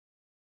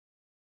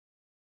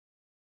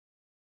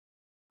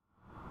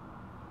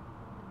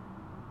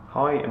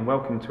Hi and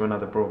welcome to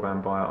another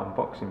Broadband Buyer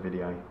unboxing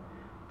video.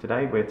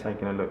 Today we're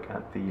taking a look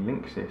at the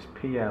Linksys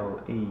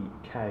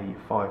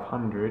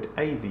PLEK500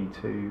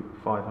 AV2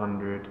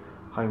 500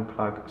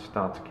 HomePlug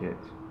starter kit.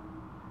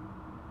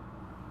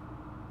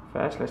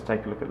 First, let's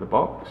take a look at the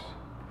box.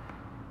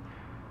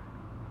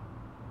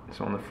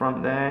 So on the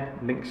front there,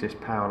 Linksys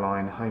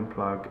Powerline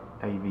HomePlug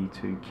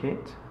AV2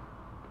 kit,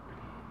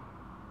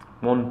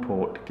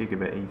 1-port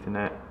Gigabit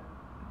Ethernet,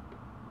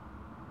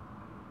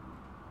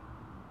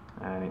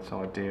 and it's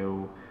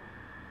ideal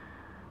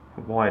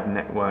for wired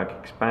network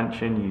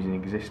expansion using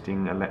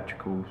existing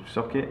electrical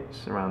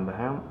sockets around the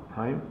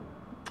home.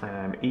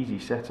 Easy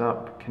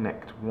setup,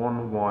 connect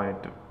one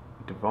wired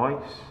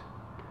device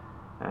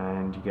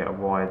and you get a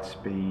wired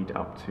speed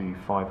up to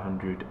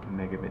 500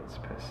 megabits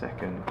per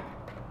second.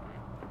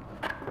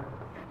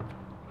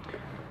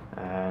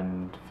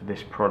 And for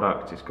this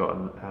product it's got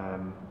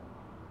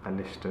a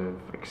list of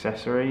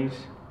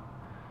accessories.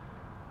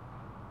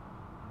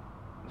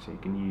 So you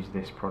can use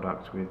this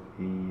product with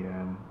a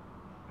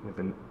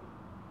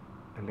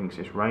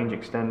Linksys range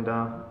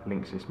extender,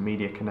 Linksys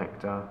media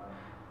connector,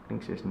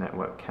 Linksys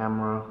network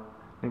camera,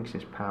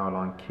 Linksys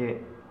Powerline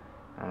kit,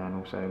 and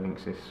also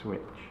Linksys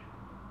switch.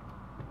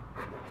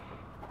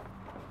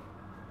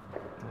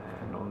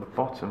 And on the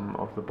bottom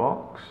of the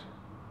box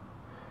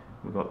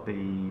we've got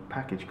the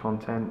package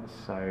contents.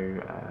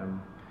 So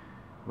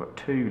we've got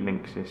 2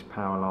 Linksys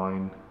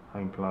Powerline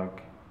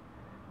HomePlug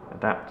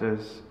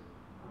adapters.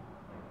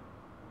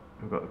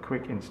 We've got the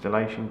quick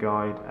installation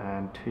guide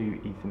and 2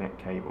 Ethernet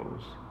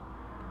cables.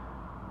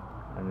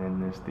 And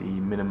then there's the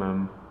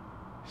minimum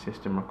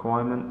system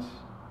requirements.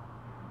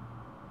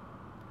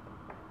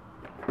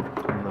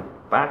 On the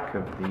back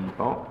of the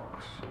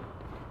box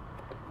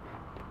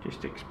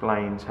just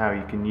explains how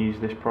you can use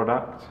this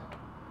product.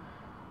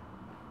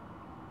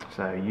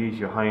 So use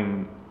your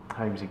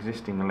home's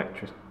existing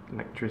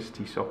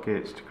electricity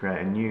sockets to create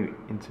a new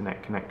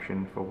internet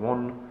connection for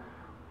one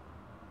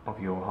of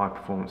your high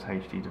performance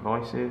HD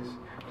devices.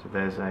 So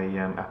there's a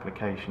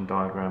application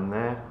diagram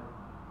there.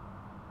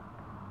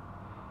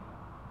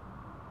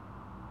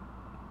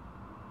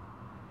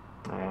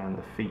 And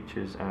the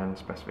features and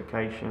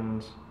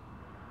specifications.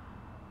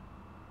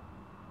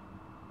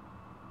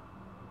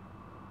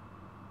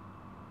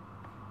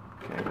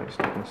 Okay, let's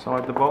look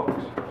inside the box.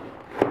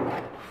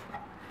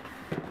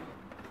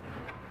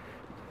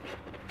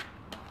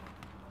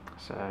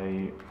 So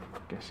I'm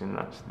guessing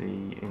that's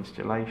the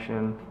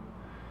installation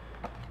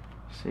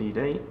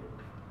CD,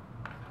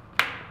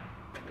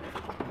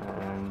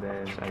 and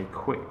there's a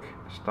quick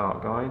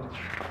start guide.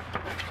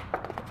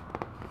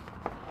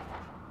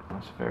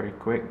 That's very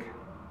quick,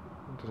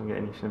 it doesn't get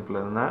any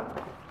simpler than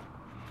that.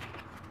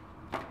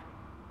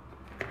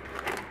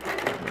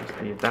 There's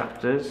the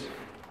adapters,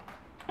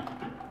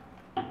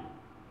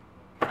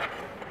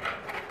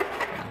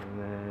 and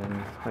then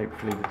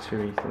hopefully the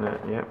 2 Ethernet,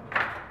 yep,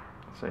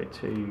 so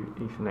 2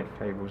 Ethernet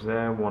cables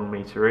there, 1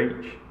 meter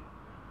each.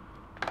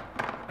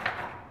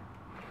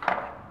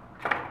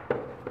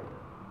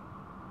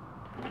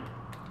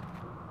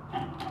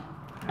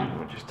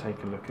 Just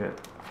take a look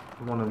at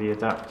one of the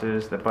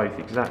adapters. They're both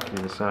exactly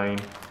the same.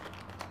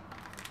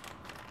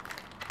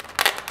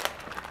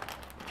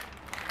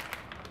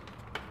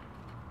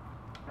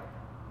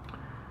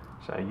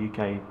 So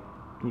UK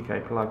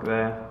plug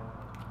there.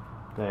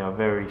 They are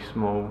very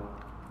small,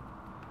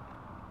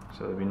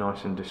 so they'll be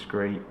nice and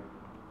discreet.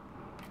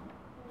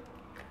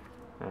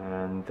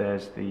 And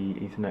there's the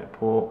Ethernet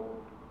port.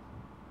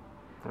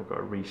 I've got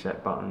a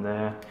reset button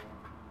there,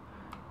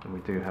 and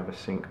we do have a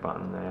sync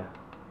button there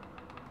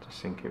to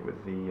sync it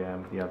with the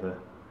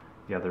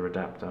other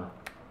adapter.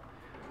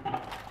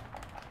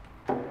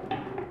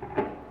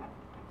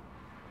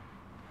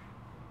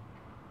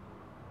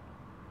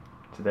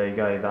 So there you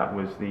go, that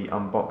was the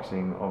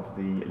unboxing of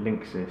the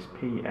Linksys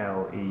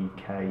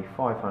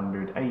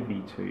PLEK500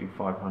 AV2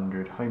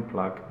 500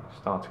 HomePlug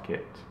starter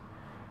kit.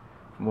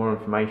 For more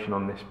information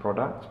on this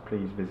product,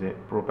 please visit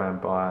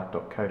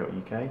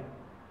broadbandbuyer.co.uk.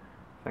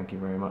 Thank you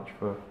very much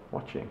for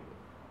watching.